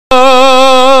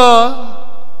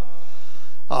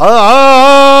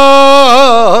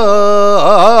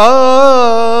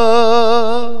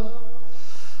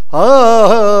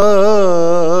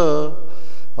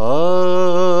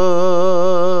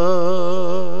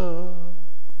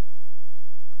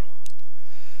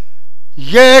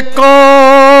ये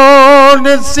कौन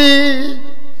सी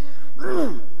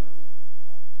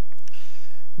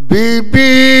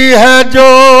बीबी है जो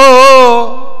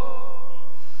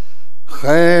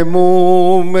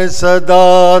खैमों में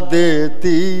सदा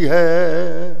देती है,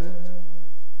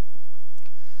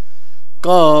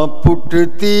 कांप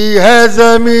उठती है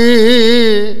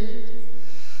जमीन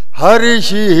हर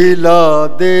हिला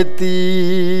देती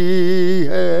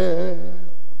है।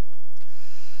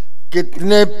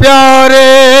 कितने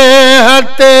प्यारे हैं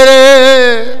तेरे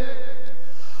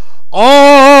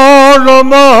और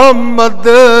मोहम्मद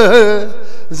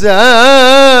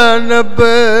ज़ैनब,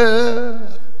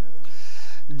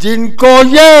 जिनको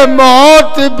ये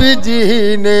मौत भी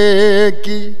जीने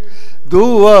की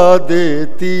दुआ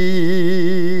देती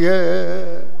है।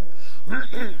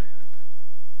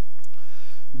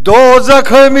 दो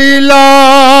जख्मी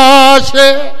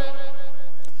लाशें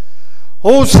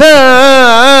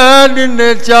हुसैन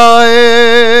ने चाहे,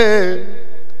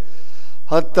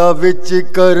 हता विच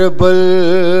करबल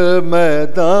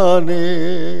मैदाने।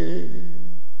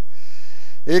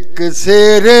 एक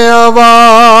शेरे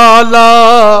वाला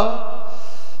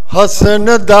हसन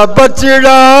दा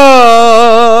बचड़ा,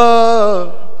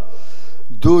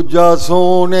 दूजा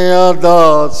सोने दा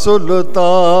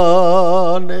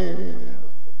सुल्तान।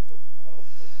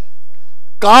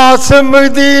 कासम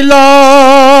दी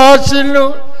लाश नु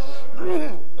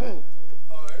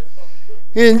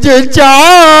इंज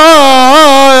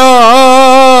चाया,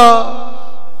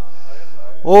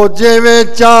 ओ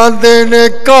जिवें चांदे ने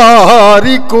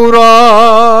कारी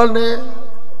कुरान।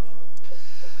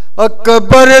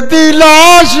 अकबर दी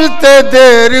लाश ते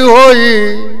देर होई,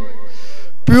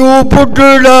 प्यू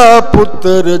बुढ़ड़ा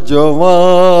पुत्र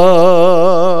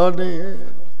जवान।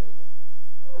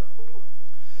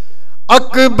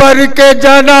 अकबर के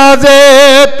जनाजे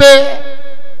पे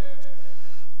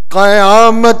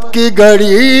कयामत की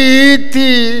घड़ी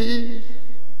थी,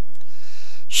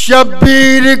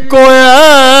 शब्बीर को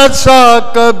ऐसा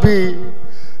कभी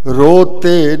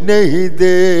रोते नहीं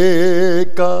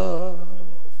देखा।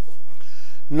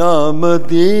 ना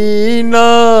मदीना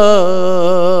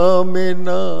में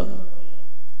ना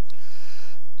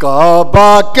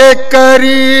काबा के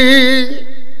करीब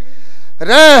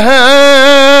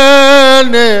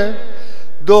रहने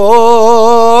दो,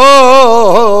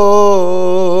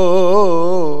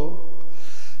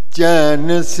 चैन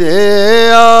से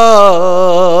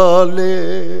आले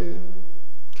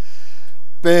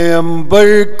पैगंबर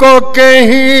को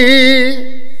कहीं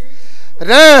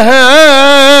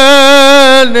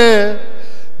रहने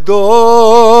दो,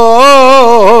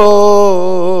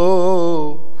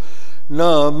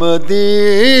 ना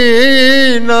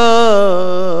मदीना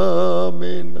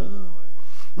में ना।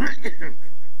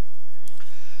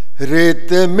 रेत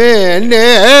में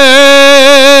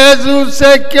नेज़ू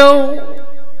से क्यों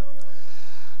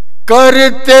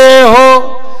करते हो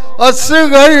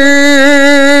असगर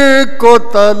को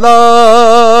तलाश।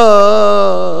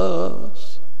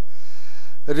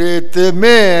 रेत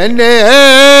में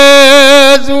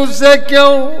नेज़ू से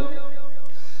क्यों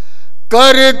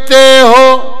करते हो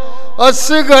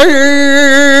असगर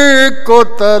को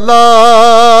तलाश।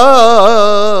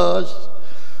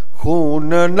 खून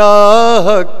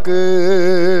नाहक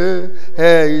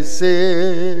है इसे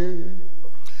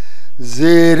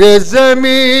ज़ेरे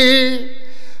ज़मीन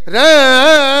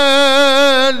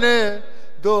रहने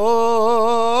दो,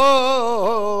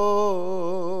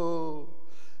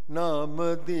 ना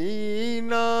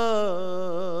मदीना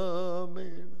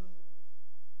में।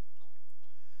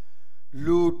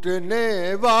 लूटने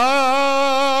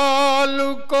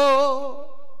वालों को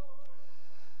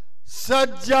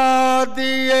सज्जाद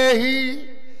यही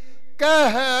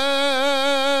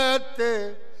कहते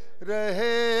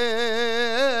रहे,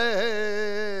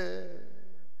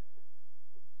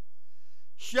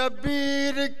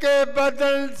 शबीर के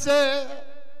बदल से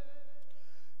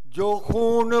जो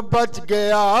खून बच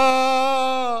गया,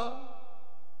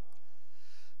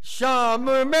 शाम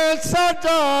में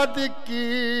सजाद की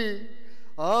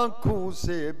आंखों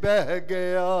से बह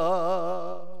गया।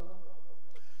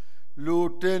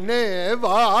 लूटने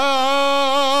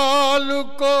वालों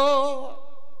को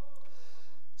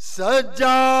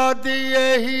सजाद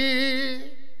यही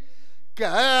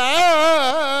कहते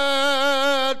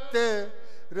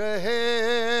रहे,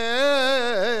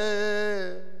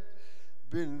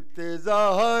 बिन्ते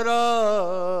ज़हरा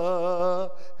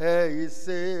है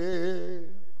इसे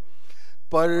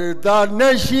पर्दा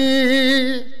नशी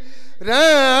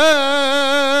रहने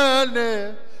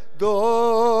दो,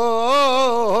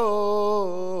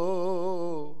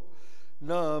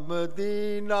 ना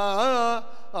मदीना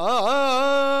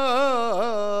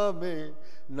में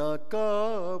ना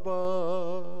काबा।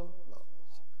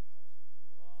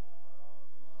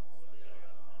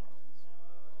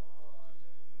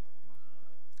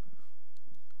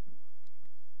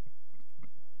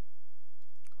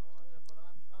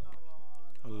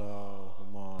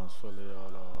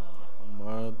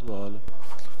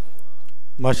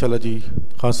 माशाल्लाह जी।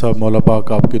 खान साहब मौला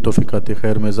पाक आपकी तौफीकात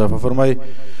खैर में इजाफ़ा फरमाए।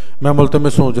 मैं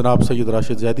मुल्तमिस हूँ जनाब सैयद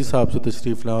राशिद ज़ैदी साहब से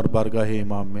तशरीफ़ लाएं और बारगाह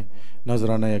इमाम में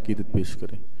नजराना अकीदत पेश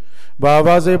करें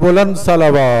बावाज़े बुलंद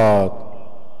सलावत।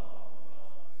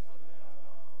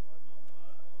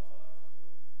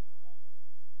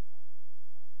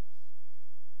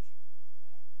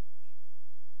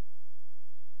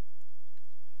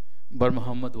 बर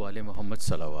मोहम्मद वाले मोहम्मद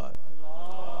सलावत।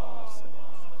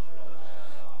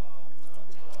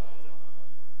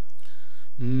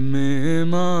 मैं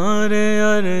मारे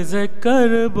अर्ज़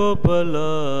कर बो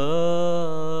भला,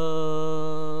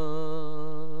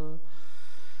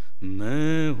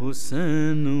 मैं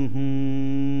हुसैन हूँ।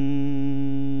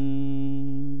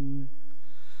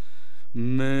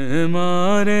 मैं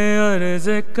मारे अर्ज़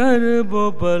कर बो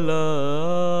भला,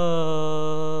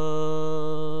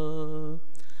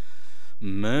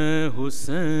 मैं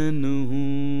हुसैन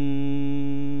हूँ।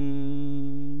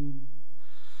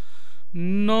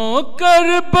 नौकर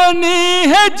बनी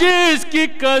है जिसकी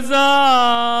कज़ा,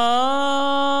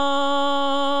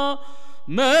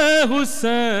 मैं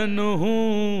हुसैन हूँ।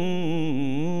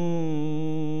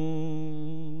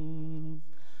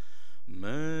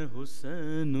 मैं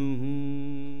हुसैन हूँ।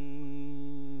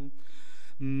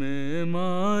 मैं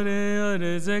मारे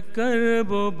अर्ज़ कर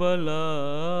बो भला,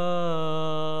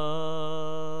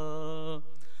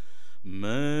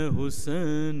 मैं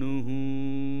हुसैन हूँ।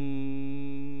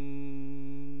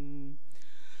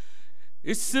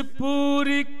 इस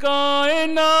पूरी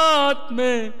कायनात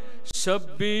में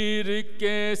शब्बीर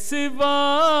के सिवा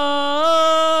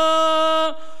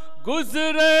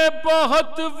गुजरे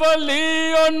बहुत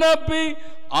वली और नबी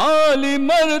आली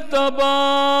मर्तबा,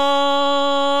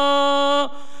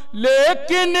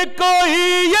 लेकिन कोई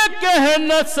ये कह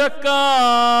न सका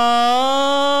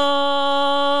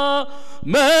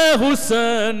मैं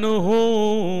हुसैन हूँ।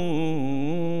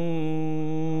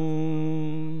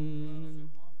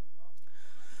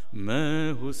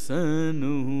 मैं हुसैन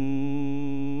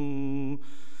हूँ।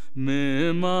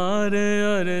 मैं मारे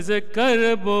अर्ज़ कर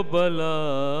बो भला,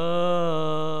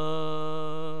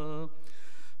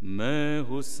 मैं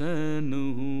हुसैन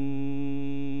हूँ।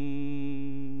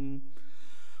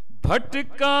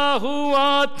 भटका हुआ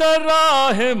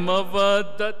तराह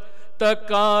मवद्दत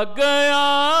तक आ गया,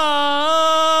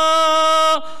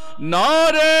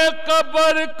 नारे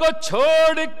कब्र को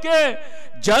छोड़ के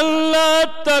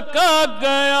जन्नत तक आ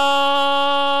गया।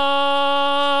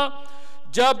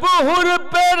 जब हुर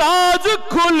पे राज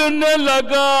खुलने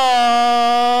लगा,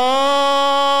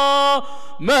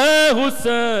 मैं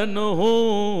हुसैन हूँ।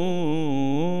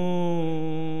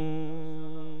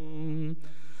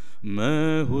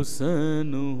 मैं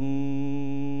हुसैन हूँ।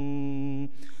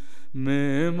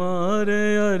 मैं मारे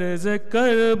अर्ज़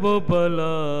कर बो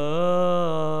भला,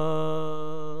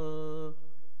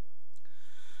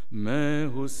 मैं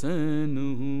हुसैन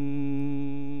हूँ।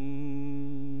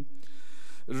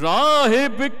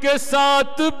 राहिब के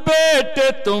साथ बेटे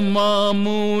तो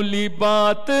मामूली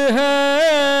बात है,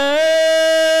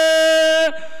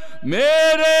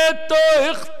 मेरे तो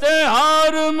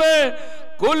इख्तियार में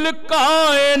कुल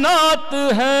कायनात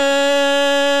है।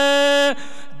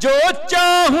 जो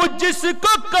चाहूं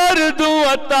जिसको कर दूं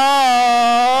अता,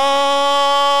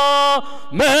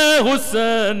 मैं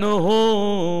हुसैन हूँ।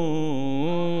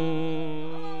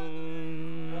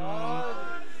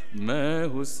 मैं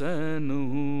हुसैन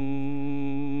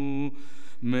हूँ।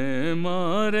 मैं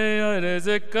मारे अर्ज़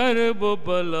कर बो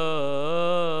भला,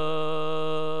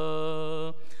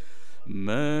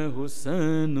 मैं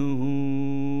हुसैन हूँ।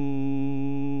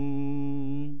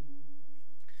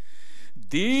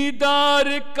 दीदार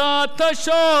का था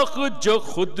शौक जो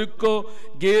खुद को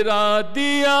गिरा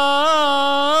दिया,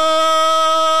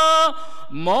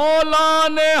 मौला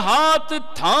ने हाथ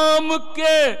थाम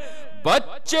के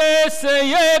बच्चे से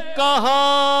ये कहा,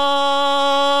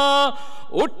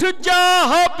 उठ जा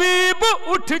हबीब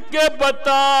उठ के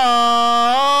बता,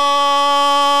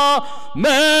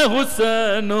 मैं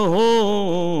हुसैन हूँ।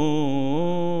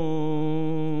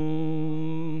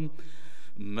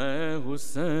 मैं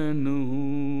हुसैन हूँ।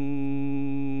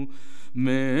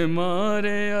 मैं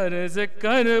मारे अर्ज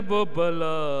करब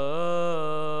बला,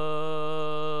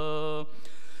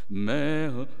 मैं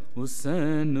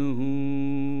हुसैन हूँ।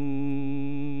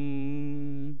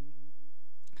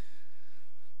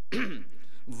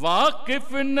 वाकिफ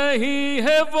नहीं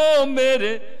है वो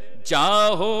मेरे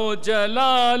जाहो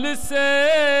जलाल से,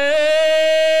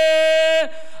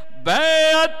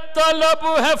 बैअत तलब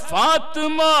है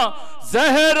फातिमा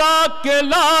ज़हरा के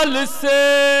लाल से।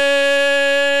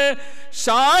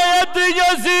 शायद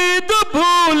यजीद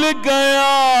भूल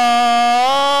गया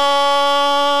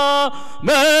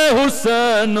मैं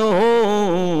हुसैन हूँ।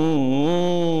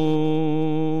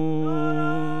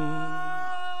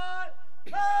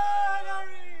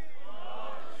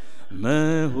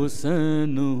 मैं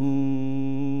हुसैन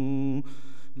हूँ,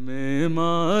 मैं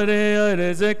मारे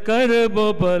अर्ज करब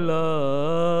बला,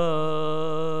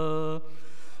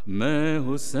 मैं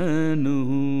हुसैन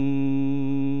हूँ।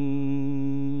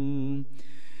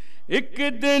 एक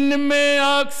दिन में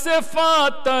आग से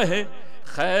फातह है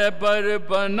खैबर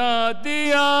बना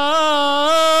दिया,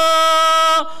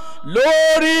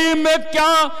 लोरी में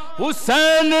क्या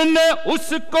हुसैन ने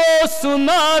उसको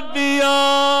सुना दिया।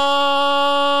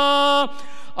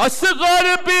 असगर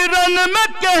भी रन में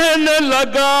कहने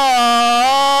लगा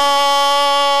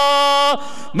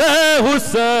मैं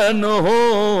हुसैन हूँ।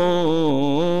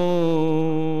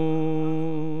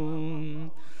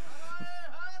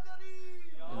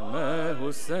 मैं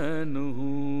हुसैन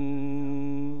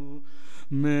हूँ,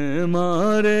 मैं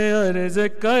मारे अर्ज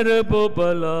करब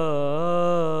बला,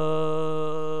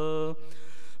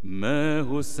 मैं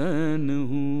हुसैन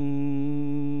हूँ।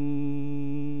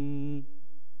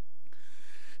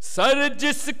 सर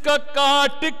जिसका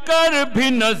काट कर भी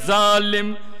न जालिम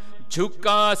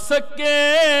झुका सके,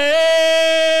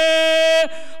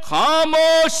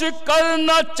 खामोश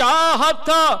करना चाहा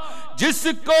था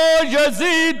जिसको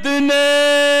यजीद ने,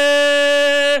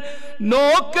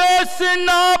 नोके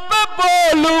सीना पे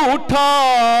बोल उठा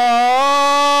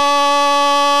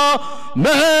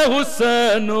मैं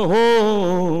हुसैन हूँ।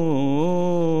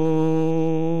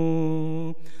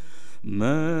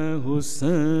 मैं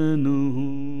हुसैन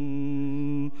हूँ,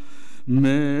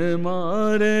 मैं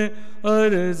मारे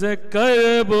अर्ज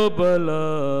करब बला,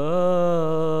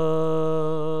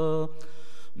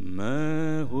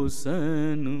 मैं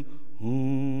हुसैन हूँ।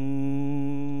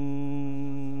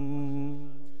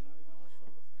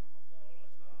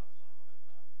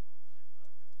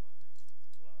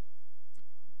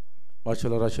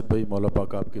 माशाअल्लाह राशिद भाई, मौला पाक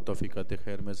आपकी तौफीक़ात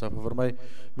खैर में इज़ाफ़ा फरमाए।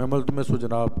 मैं मुल्तमिस हूँ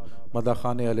जनाब मदा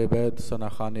खान आले बैत सना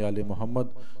खान आले मोहम्मद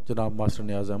जनाब मास्टर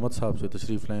नियाज़ अहमद साहब से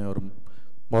तशरीफ़ लाएँ और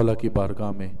मौला की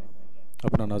बारगाह में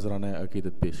अपना नजराना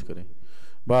अक़ीदत पेश करें।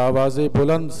 बावाज़े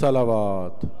बुलंद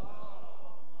सलावात।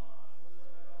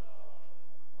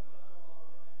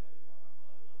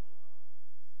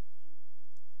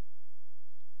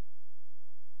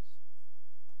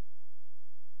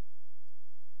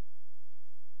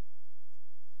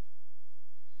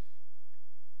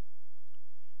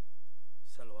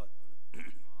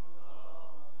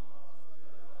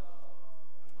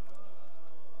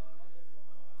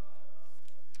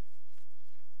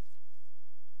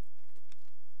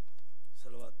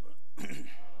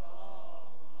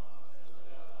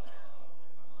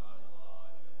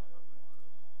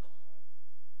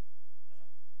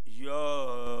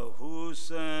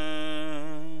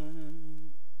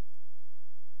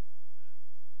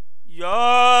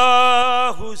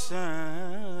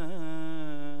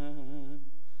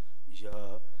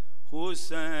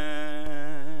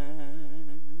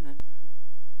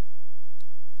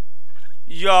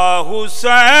 या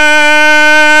हुसैन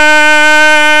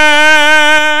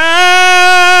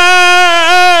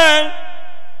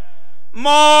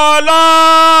मौला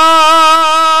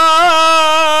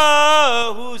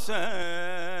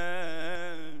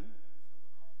हुसैन,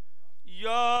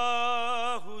 या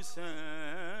हुसैन,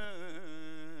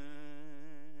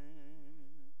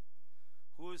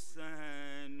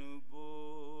 हुसैन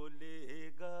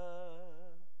बोलेगा,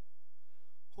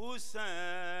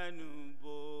 हुसैन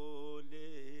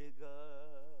बोलेगा,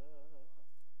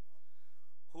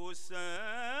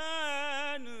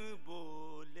 हुसैन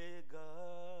बोलेगा,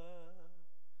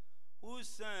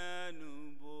 हुसैन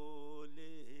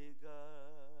बोलेगा।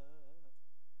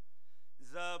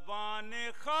 ज़बान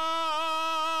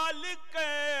खालिक़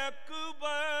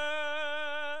अकबर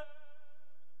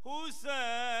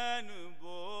हुसैन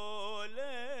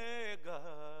बोलेगा,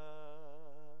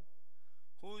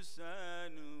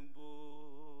 हुसैन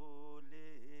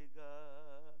बोलेगा।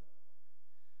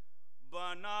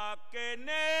 बना के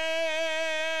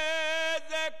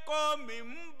नेज़े को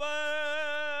मिंबर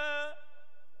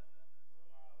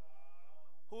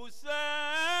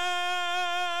हुसैन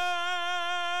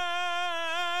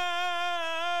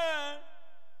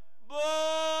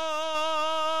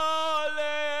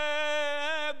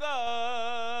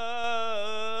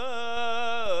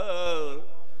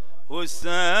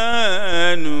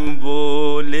हुसैन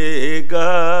बोलेगा,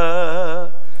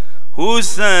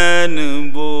 हुसैन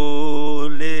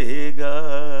बोलेगा।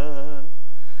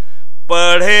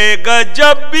 पढ़ेगा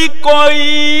जब भी कोई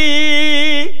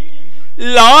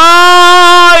ला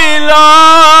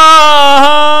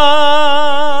इलाहा,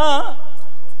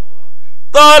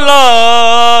 तो ला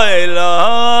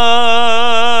इलाहा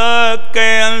के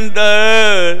अंदर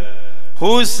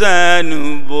हुसैन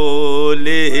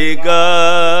बोलेगा,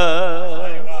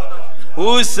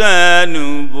 हुसैन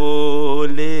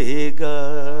बोलेगा।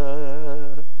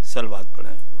 सलवात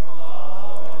पढ़ें।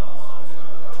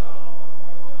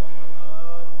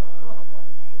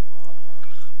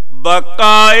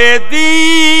 बकायदी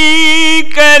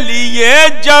के लिए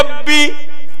जब भी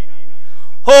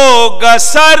होगा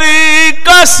सर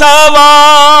का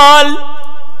सवाल,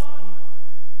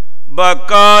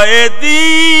 बकायदी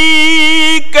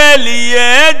के लिए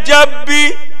जब भी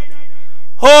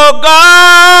होगा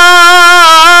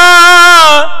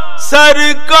सर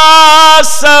का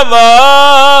सवाल,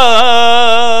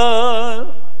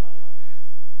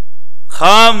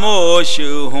 खामोश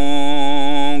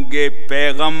होंगे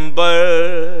पैगंबर,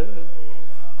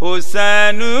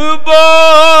 हुसैन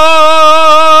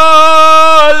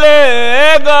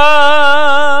बोलेगा,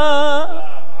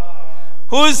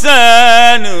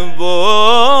 हुसैन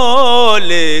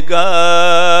बोलेगा,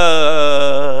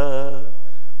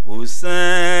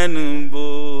 हुसैन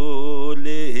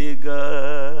बोलेगा।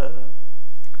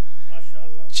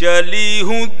 चली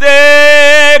हूं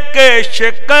देख के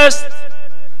शिकस्त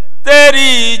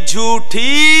तेरी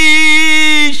झूठी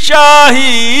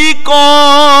शाही को,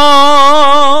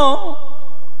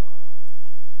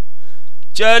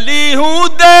 चली हूं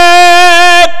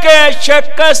देख के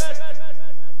शिकस्त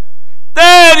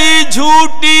तेरी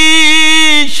झूठी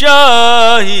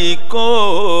शाही को।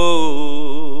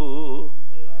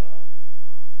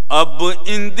 अब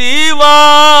इन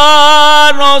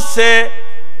दीवारों से,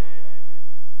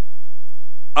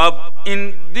 अब इन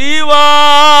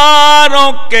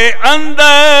दीवारों के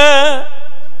अंदर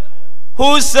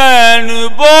हुसैन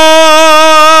बोलेगा,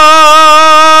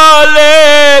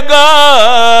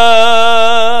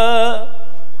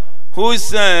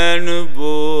 हुसैन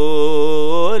बोलेगा।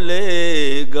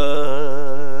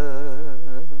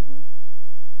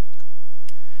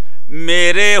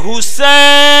 मेरे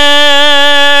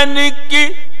हुसैन की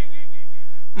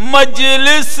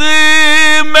मजलिस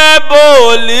में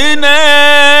बोलने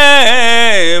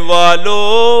वालों,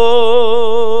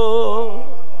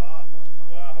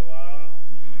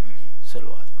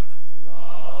 सलवात पढ़ो।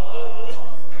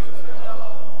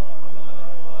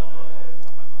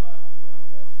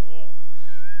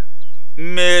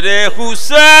 मेरे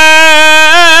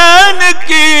हुसैन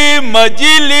की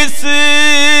मजलिस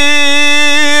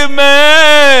में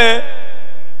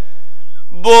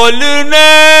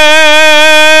बोलने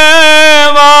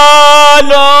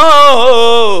वालों,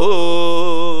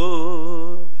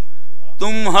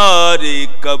 तुम्हारी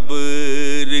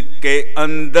कब्र के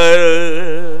अंदर,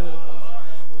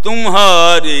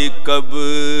 तुम्हारी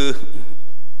कब्र,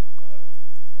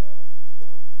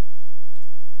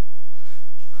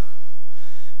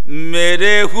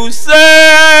 मेरे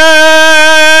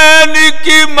हुसैन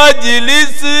की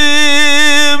मजलिस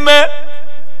में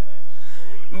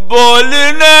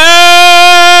बोलने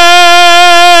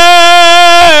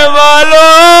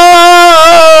वालों,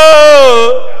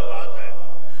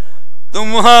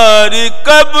 तुम्हारी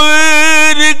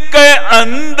कब्र के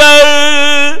अंदर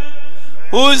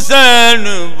हुसैन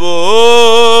बोलेगा,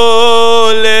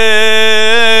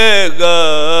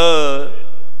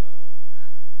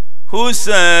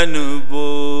 हुसैन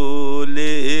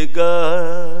बोलेगा,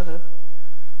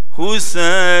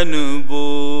 हुसैन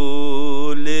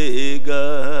बोलेगा।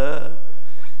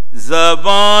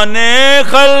 ज़बाने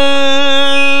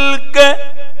खल्क़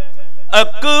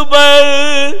अकबर,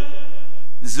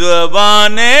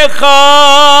 ज़बाने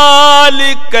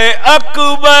खालिक़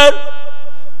अकबर,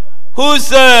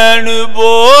 हुसैन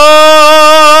बोलेगा,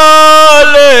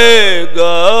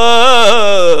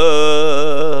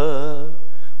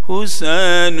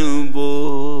 हुसैन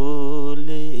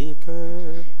बोलेगा।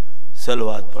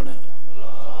 सलवात पढ़ें।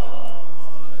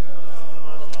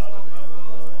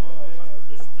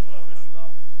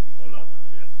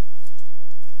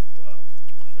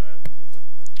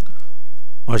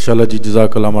 माशाल्लाह जी,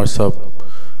 जज़ाकल्लाह मार साहब।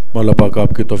 मौला पाक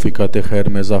आपकी तौफीकात खैर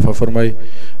में इजाफ़ा फरमाए।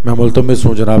 मैं मुल्तमिस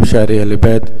हूँ जनाब शायर अहले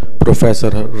बैत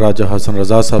प्रोफेसर राजा हसन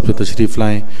रज़ा साहब से तशरीफ़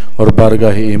लाएँ और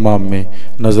बारगाह इमाम में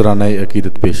नजराना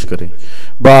अकीदत पेश करें।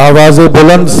 बाआवाज़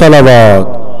बुलंद सलावत।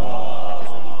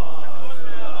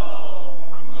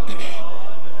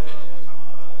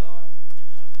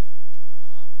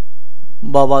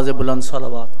 बावाज़ बुलंद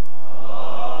सलावत।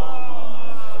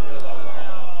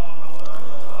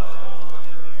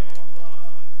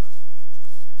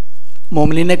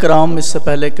 मोमिनीन कराम, इससे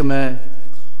पहले कि मैं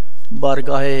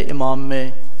बारगाह इमाम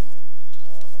में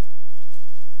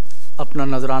अपना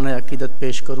नजराना अकीदत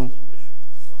पेश करूं,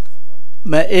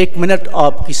 मैं 1 मिनट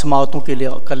आपकी समाअतों के लिए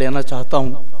कर लेना चाहता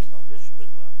हूं।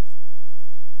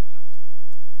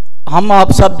 हम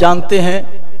आप सब जानते हैं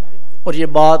और ये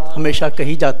बात हमेशा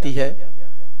कही जाती है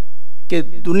कि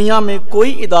दुनिया में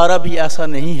कोई इदारा भी ऐसा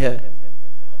नहीं है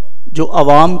जो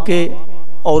अवाम के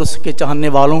और उसके चाहने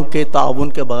वालों के ताउन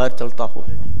के बगैर चलता हो।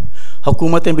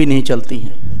 हुकूमतें भी नहीं चलती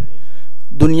हैं।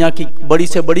 दुनिया की बड़ी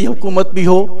से बड़ी हुकूमत भी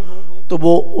हो तो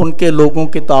वो उनके लोगों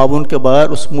के ताउन के बगैर,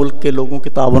 उस मुल्क के लोगों के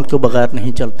ताउन के बगैर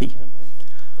नहीं चलती।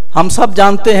 हम सब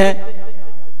जानते हैं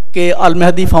कि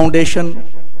अल-महदी फाउंडेशन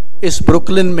इस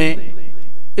ब्रुकलिन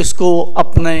में इसको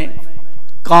अपने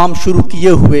काम शुरू किए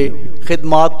हुए,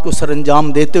 खिदमात को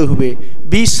सरंजाम देते हुए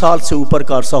 20 साल से ऊपर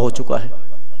का अरसा हो चुका है।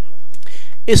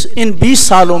 इन 20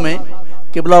 सालों में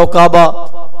क़िबला काबा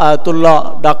आयतुल्ला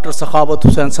डॉक्टर सखावत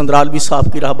हुसैन संदरालवी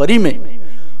साहब की रहबरी में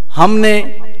हमने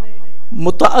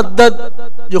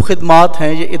मुतअद्दद जो खिदमात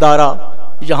हैं, ये इदारा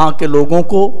यहाँ के लोगों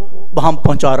को वहाँ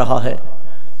पहुँचा रहा है।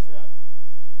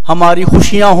 हमारी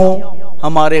खुशियाँ हों,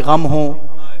 हमारे गम हों,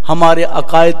 हमारे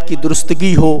अकायद की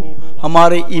दुरुस्तगी हो,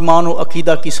 हमारे ईमान व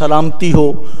अकीदा की सलामती हो,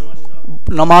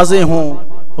 नमाजें हों,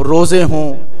 रोज़े हों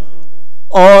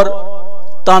और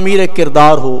तामीर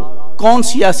किरदार हो, कौन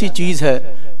सी ऐसी चीज़ है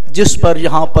जिस पर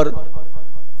यहाँ पर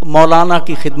मौलाना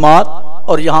की खिदमात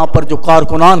और यहाँ पर जो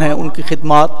कारकुनान हैं उनकी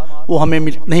खिदमात वो हमें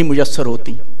नहीं मुयस्सर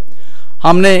होती।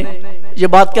 हमने ये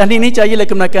बात कहनी नहीं चाहिए,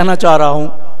 लेकिन मैं कहना चाह रहा हूँ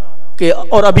कि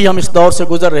और अभी हम इस दौर से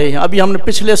गुजर रहे हैं। अभी हमने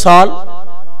पिछले साल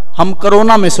हम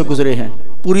कोरोना में से गुजरे हैं,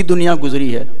 पूरी दुनिया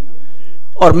गुजरी है,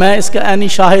 और मैं इसका ऐनी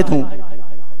शाहिद हूँ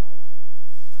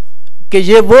कि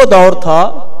ये वो दौर था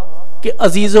कि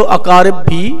अजीज़ो अकारिब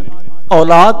भी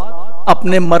औलाद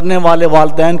अपने मरने वाले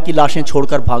वालिदैन की लाशें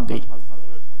छोड़कर भाग गई,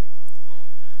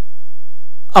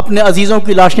 अपने अजीज़ों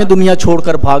की लाशें दुनिया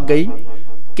छोड़कर भाग गई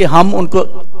कि हम उनको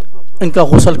इनका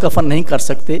गुस्ल कफन नहीं कर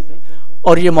सकते।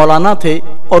 और ये मौलाना थे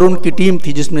और उनकी टीम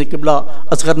थी जिसमें क़िबला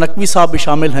असगर नकवी साहब भी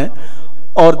शामिल हैं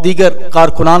और दीगर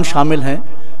कारकुनान शामिल हैं,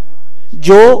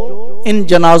 जो इन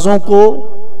जनाजों को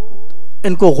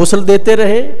इनको गुस्ल देते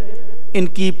रहे,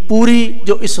 इनकी पूरी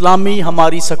जो इस्लामी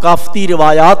हमारी सकाफती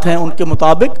रिवायात हैं उनके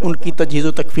मुताबिक उनकी तजहीज़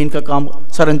व तकफीन का काम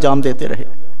सरअंजाम देते रहे।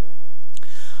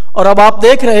 और अब आप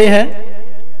देख रहे हैं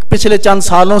पिछले चंद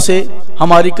सालों से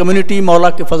हमारी कम्युनिटी मौला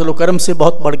के फजल व करम से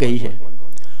बहुत बढ़ गई है।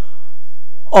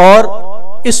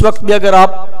 और इस वक्त भी अगर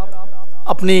आप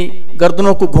अपनी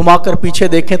गर्दनों को घुमाकर पीछे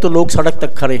देखें तो लोग सड़क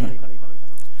तक खड़े हैं।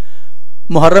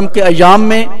 मुहर्रम के अय्याम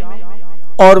में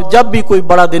और जब भी कोई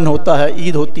बड़ा दिन होता है,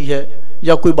 ईद होती है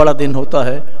या कोई बड़ा दिन होता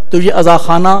है, तो ये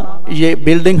अज़ाखाना, ये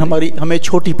बिल्डिंग हमें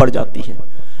छोटी पड़ जाती है।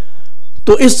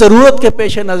 तो इस ज़रूरत के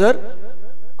पेश नज़र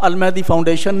अल-महदी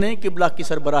फाउंडेशन ने क़िबला की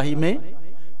सरबराही में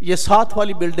ये 7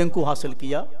 वाली बिल्डिंग को हासिल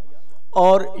किया।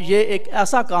 और ये एक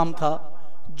ऐसा काम था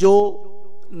जो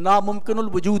नामुमकिनुल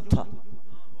वजूद था,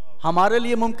 हमारे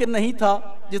लिए मुमकिन नहीं था,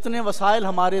 जितने वसाइल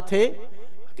हमारे थे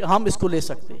कि हम इसको ले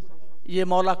सकते। ये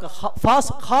मौला का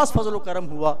ख़ास फजल व करम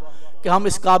हुआ कि हम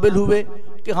इस काबिल हुए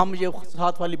कि हम ये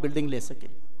 7 वाली बिल्डिंग ले सके।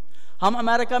 हम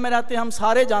अमेरिका में रहते हैं, हम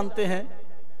सारे जानते हैं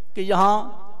कि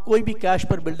यहाँ कोई भी कैश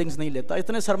पर बिल्डिंग्स नहीं लेता,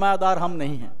 इतने सरमायादार हम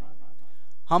नहीं हैं,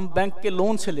 हम बैंक के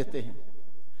लोन से लेते हैं।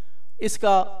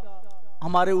 इसका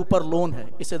हमारे ऊपर लोन है,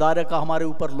 इस इदारे का हमारे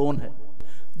ऊपर लोन है।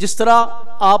 जिस तरह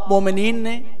आप मोमिनीन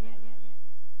ने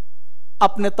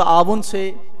अपने ताआवुन से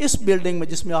इस बिल्डिंग में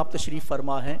जिसमें आप तशरीफ़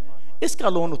फरमा हैं इसका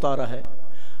लोन उतारा है,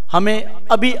 हमें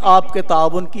अभी आपके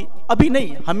ताआवुन की, अभी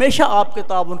नहीं हमेशा आपके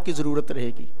ताआवुन की ज़रूरत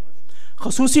रहेगी।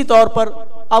 ख़ुसूसी तौर पर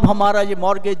अब हमारा ये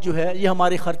मॉर्गेज जो है, ये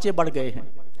हमारे ख़र्चे बढ़ गए हैं।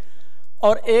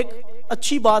 और एक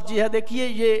अच्छी बात ये है, देखिए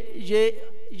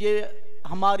ये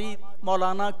हमारी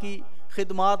मौलाना की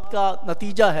खिदमात का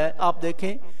नतीजा है। आप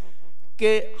देखें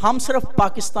कि हम सिर्फ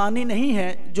पाकिस्तानी नहीं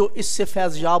हैं जो इससे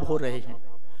फैज़याब हो रहे हैं।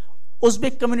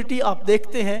 उज़्बेक कम्युनिटी आप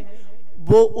देखते हैं,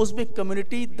 वो उज़्बेक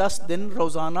कम्युनिटी 10 दिन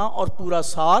रोज़ाना और पूरा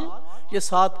साल ये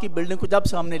 7 की बिल्डिंग को जब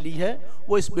से हमने ली है,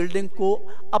 वो इस बिल्डिंग को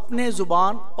अपने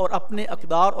ज़ुबान और अपने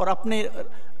अक़दार और अपने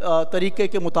तरीक़े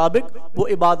के मुताबिक वो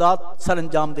इबादत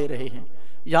सरअंजाम दे रहे हैं।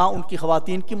 यहाँ उनकी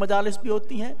ख़वातीन की मजालिस भी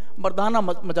होती हैं, मर्दाना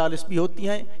मजालिस भी होती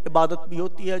हैं, इबादत भी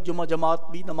होती है, जुमा जमात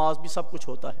भी, नमाज भी, सब कुछ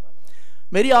होता है।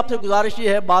 मेरी आपसे गुजारिश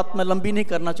ये है, बात मैं लंबी नहीं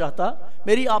करना चाहता,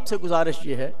 मेरी आपसे गुजारिश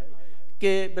ये है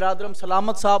कि बिरादरम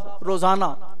सलामत साहब रोज़ाना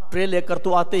ट्रे लेकर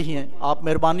तो आते ही हैं, आप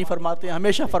मेहरबानी फरमाते हैं,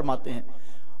 हमेशा फरमाते हैं,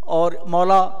 और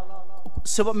मौला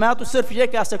मैं तो सिर्फ ये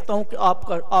कह सकता हूँ कि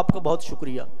आपका बहुत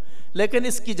शुक्रिया, लेकिन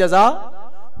इसकी जजा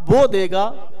वो देगा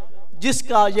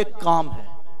जिसका ये काम है,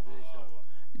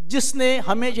 जिसने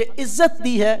हमें ये इज्जत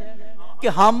दी है कि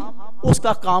हम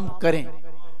उसका काम करें,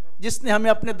 जिसने हमें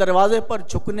अपने दरवाजे पर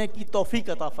झुकने की तौफीक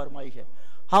अता फरमाई है।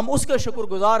 हम उसके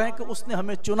शुक्रगुजार हैं कि उसने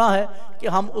हमें चुना है कि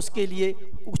हम उसके लिए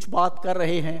कुछ बात कर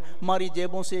रहे हैं, हमारी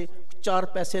जेबों से 4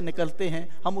 पैसे निकलते हैं,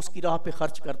 हम उसकी राह पे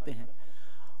खर्च करते हैं।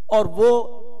 और वो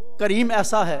करीम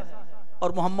ऐसा है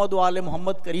और मोहम्मद वाले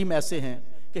मोहम्मद करीम ऐसे हैं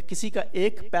कि किसी का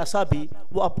एक पैसा भी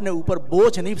वो अपने ऊपर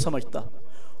बोझ नहीं समझता,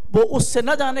 वो उससे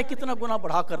न जाने कितना गुना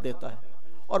बढ़ा कर देता है।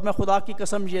 और मैं खुदा की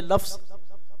कसम ये लफ्ज़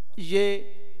ये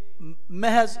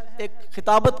महज एक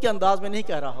खिताबत के अंदाज में नहीं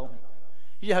कह रहा हूँ,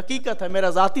 ये हकीकत है, मेरा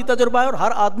ज़ाती तजुर्बा है और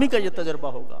हर आदमी का ये तजुर्बा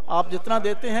होगा। आप जितना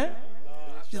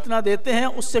देते हैं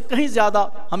उससे कहीं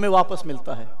ज़्यादा हमें वापस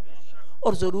मिलता है।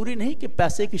 और ज़रूरी नहीं कि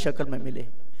पैसे की शक्ल में मिले,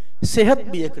 सेहत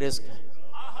भी एक रिज़्क़ है,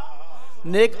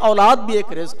 नेक औलाद भी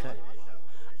एक रिज़्क़ है,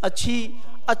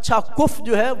 अच्छा कुफ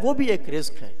जो है वो भी एक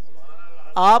रिज़्क़ है।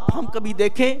 आप हम कभी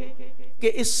देखें कि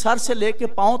इस सर से लेके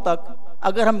पाँव तक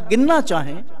अगर हम गिनना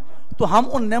चाहें तो हम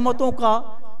उन नेमतों का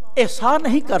एहसान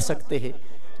नहीं कर सकते हैं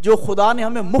जो खुदा ने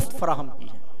हमें मुफ्त फराहम की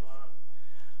है।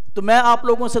 तो मैं आप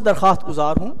लोगों से दरख्वास्त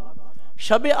गुजार हूँ,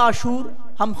 शब आशूर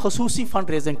हम खसूसी फंड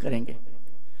रेजिंग करेंगे,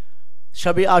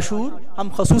 शब आशूर हम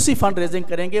खसूसी फंड रेजिंग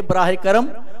करेंगे। बराह करम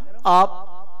आप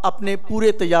अपने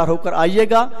पूरे तैयार होकर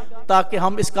आइएगा ताकि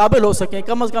हम इस काबिल हो सकें,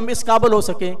 कम से कम इस काबिल हो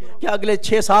सकें कि अगले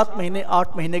 6-7 महीने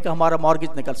 8 महीने का हमारा मॉर्गेज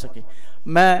निकल सके।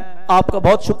 मैं आपका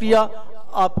बहुत शुक्रिया,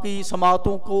 आपकी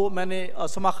समातों को मैंने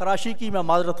समा खराशी की, मैं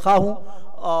माजरत खा हूँ।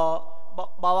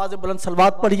 बावाज़ बुलंद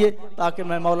सलवात पढ़िए ताकि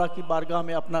मैं मौला की बारगाह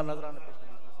में अपना नजराना पेश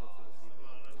करूं।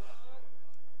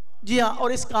 जी हाँ,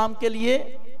 और इस काम के लिए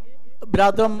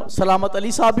बिरादरम सलामत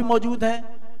अली साहब भी मौजूद हैं,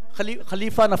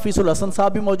 खलीफा नफीसुल हसन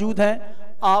साहब भी मौजूद हैं।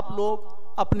 आप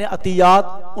लोग अपने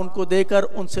अतियात उनको देकर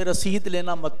उनसे रसीद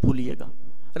लेना मत भूलिएगा,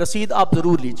 रसीद आप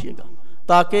ज़रूर लीजिएगा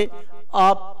ताकि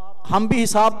हम भी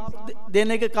हिसाब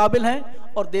देने के काबिल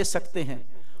हैं और दे सकते हैं,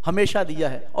 हमेशा दिया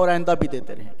है और आइंदा भी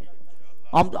देते रहेंगे।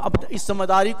 हम अब इस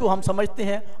जिम्मेदारी को हम समझते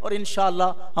हैं और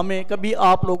इंशाअल्लाह हमें कभी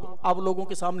आप लोगों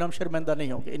के सामने हम शर्मिंदा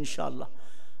नहीं होंगे इंशाअल्लाह।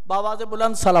 बावाज़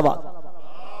बुलंद सलावत।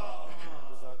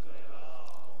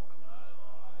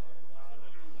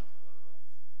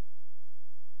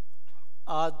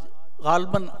 आज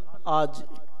गालबन आज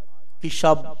की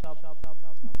शब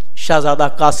शहजादा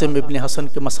कासिम इब्न हसन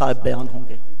के मसाइब बयान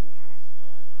होंगे।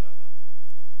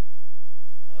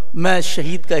 मैं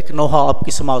शहीद का एक नोहा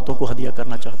आपकी समातों को हदिया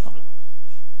करना चाहता हूं।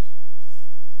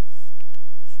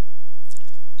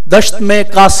 दश्त में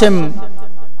कासिम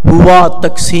हुआ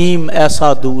तकसीम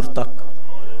ऐसा दूर तक,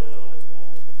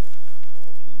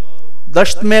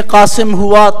 दश्त में कासिम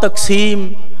हुआ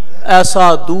तकसीम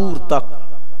ऐसा दूर तक,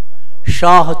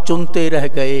 शाह चुनते रह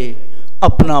गए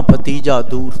अपना भतीजा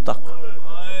दूर तक,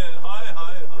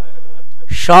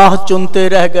 शाह चुनते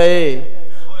रह गए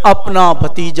अपना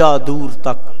भतीजा दूर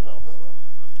तक।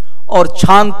 और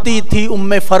छानती थी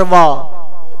उम्मे फरवा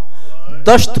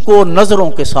दश्त को नजरों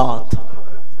के साथ,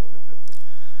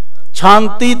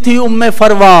 छानती थी उम्मे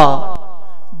फरवा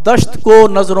दश्त को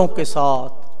नजरों के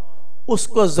साथ,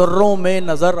 उसको जर्रों में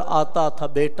नजर आता था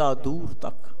बेटा दूर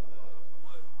तक,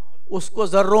 उसको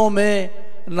जर्रों में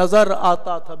नजर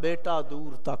आता था बेटा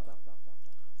दूर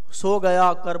तक। सो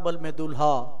गया करबल में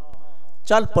दुल्हा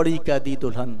चल पड़ी कैदी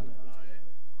दुल्हन,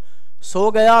 सो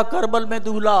गया करबल में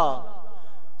दूल्हा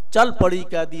चल पड़ी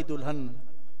कैदी दुल्हन,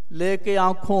 लेके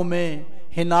आंखों में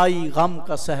हिनाई गम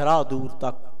का सहरा दूर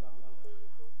तक।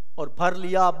 और भर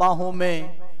लिया बाहों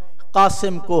में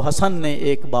कासिम को हसन ने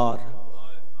एक बार,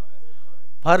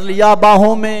 भर लिया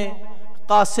बाहों में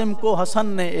कासिम को हसन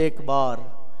ने एक बार,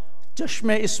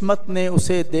 चश्मे इस्मत ने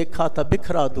उसे देखा था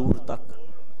बिखरा दूर तक,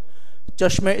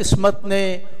 चश्मे इस्मत ने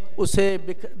उसे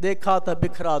देखा था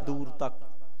बिखरा दूर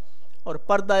तक। और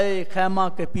पर्दाए खैमा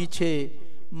के पीछे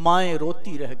माएँ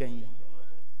रोती रह गईं,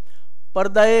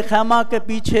 पर्दाए खैमा के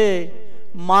पीछे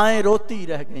माएँ रोती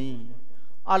रह गईं,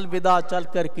 अलविदा चल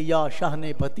कर किया शाह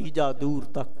ने भतीजा दूर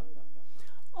तक,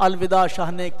 अलविदा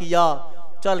शाह ने किया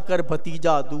चल कर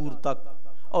भतीजा दूर तक।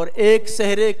 और एक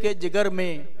सहरे के जिगर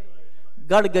में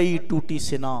गड़ गई टूटी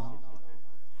सिना,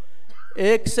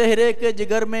 एक सहरे के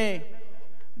जिगर में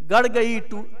गड़ गई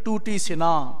टूटी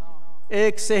सिना,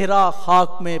 एक सहरा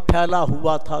खाक में फैला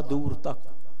हुआ था दूर तक,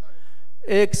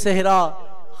 एक सहरा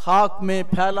खाक में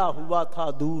फैला हुआ था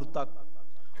दूर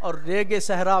तक। और रेगे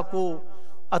सहरा को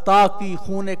अता की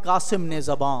खून कासिम ने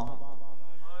ज़बां,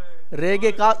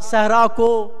 रेगे का सहरा को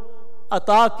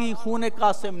अता की खून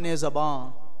कासिम ने ज़बां,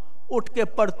 उठ के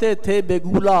पढ़ते थे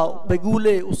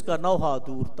बेगूले उसका नौहा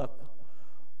दूर तक।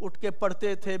 उठ के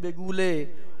पढ़ते थे बेगूले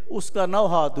उसका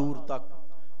नौहा दूर तक।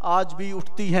 आज भी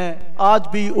उठती हैं, आज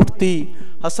भी उठती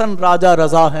हसन राजा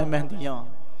रजा है मेहंदियाँ,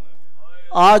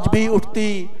 आज भी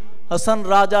उठती हसन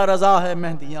राजा रजा है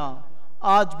मेहंदियाँ,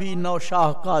 आज भी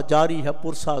नौशाह का जारी है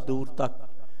पुरसा दूर तक।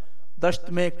 दश्त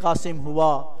में कासिम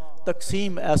हुआ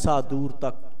तकसीम ऐसा दूर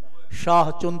तक,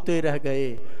 शाह चुनते रह गए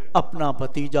अपना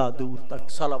भतीजा दूर तक।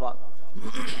 सलावत।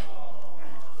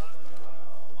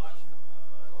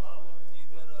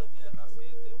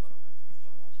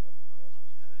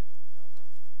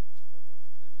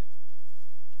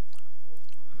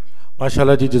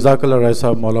 माशाल्लाह जी, जज़ाकल्लाह राय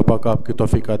साहब, मौला पाक आपकी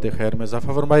तौफीकात खैर में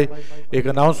इजाफा फरमाए। एक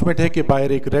अनाउंसमेंट है कि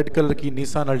बाहर एक रेड कलर की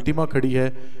निसान अल्टीमा खड़ी है,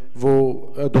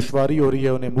 वो दुश्वारी हो रही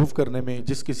है उन्हें मूव करने में,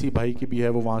 जिस किसी भाई की भी है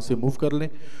वो वहाँ से मूव कर लें।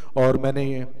 और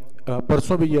मैंने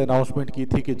परसों भी ये अनाउंसमेंट की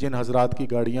थी कि जिन हजरात की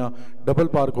गाड़ियाँ डबल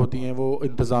पार्क होती हैं वो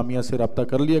इंतज़ामिया से रब्ता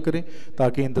कर लिया करें,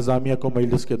 ताकि इंतज़ामिया को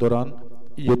मजलिस के दौरान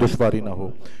ये दुश्वारी ना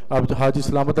हो। अब हाजी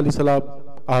सलामत अली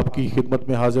साहब आपकी खिदमत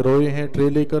में हाजिर हुए हैं ट्रे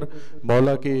लेकर।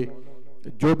 मौला के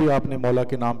जो भी आपने मौला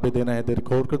के नाम पे देना है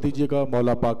रिकॉर्ड कर दीजिएगा।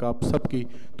 मौला पाक आप सबकी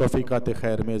तौफीकात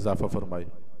खैर में इजाफा फरमाए।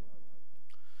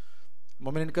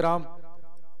 मोमिन कराम,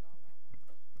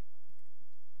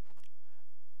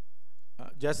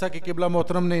 जैसा कि किबला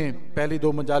मोहतरम ने पहली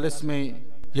 2 मजालिस में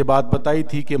ये बात बताई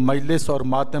थी कि मजलिस और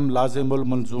मातम लाजिमुल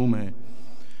मंजूम है,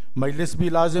 मजलिस भी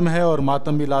लाजिम है और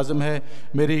मातम भी लाजिम है।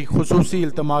 मेरी खुसूसी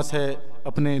इल्तमास है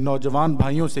अपने नौजवान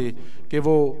भाइयों से कि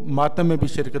वो मातम में भी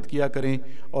शिरकत किया करें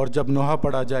और जब नोहा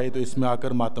पढ़ा जाए तो इसमें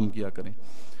आकर मातम किया करें।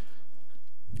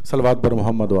 सलवात बर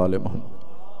मोहम्मद वाले मोहम्मद।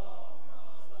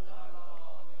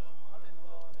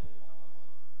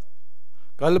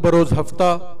 कल बरोज़ हफ्ता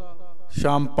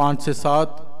शाम 5 से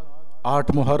 7,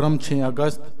 8 मुहर्रम 6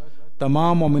 अगस्त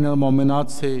तमाम मोमिन और मोमिनात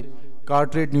से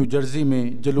कार्टरेट न्यू जर्सी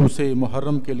में जुलूस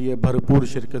मुहर्रम के लिए भरपूर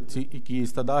शिरकत की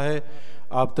इस्तदा है।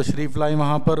 आप तशरीफ़ लाएँ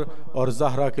वहाँ पर और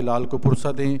ज़हरा के लाल को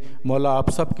पुरसा दें। मौला आप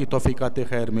सब की तौफीकात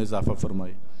खैर में इजाफ़ा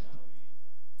फरमाए।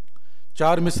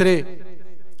 4 मिसरे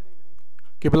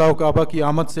किबला काबा की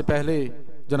आमद से पहले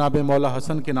जनाब मौला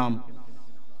हसन के नाम।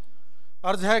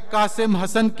 अर्ज़ है कासिम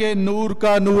हसन के नूर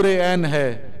का नूर ऐन है।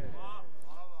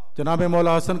 जनाब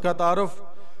मौला हसन का तारुफ,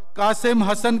 कासिम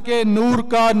हसन के नूर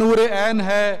का नूर ऐन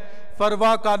है,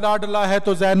 फरवा का लाडला है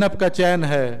तो ज़ैनब का चैन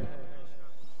है।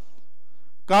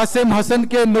 कासिम हसन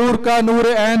के नूर का नूर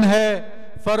ऐन है,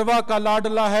 फरवा का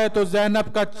लाडला है तो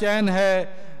ज़ैनब का चैन है।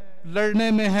 लड़ने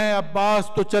में है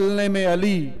अब्बास तो चलने में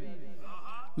अली,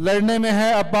 लड़ने में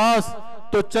है अब्बास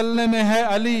तो चलने में है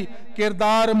अली,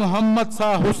 किरदार मोहम्मद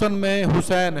सा हुसन में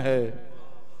हुसैन है,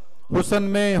 हुसन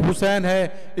में हुसैन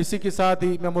है। इसी के साथ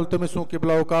ही मैं मुल्तमिस हूँ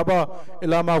किबला काबा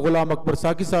इलामा गुलाम अकबर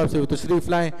साकी साहब से तशरीफ़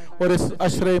लाएँ और इस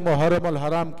अशरे मुहर्रम अल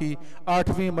हराम की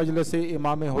 8वीं मजलिस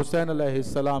इमाम हुसैन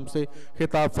अलैहिस्सलाम से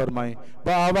खिताब फरमाएँ।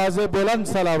 बआवाज़े बुलंद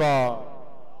सलावा।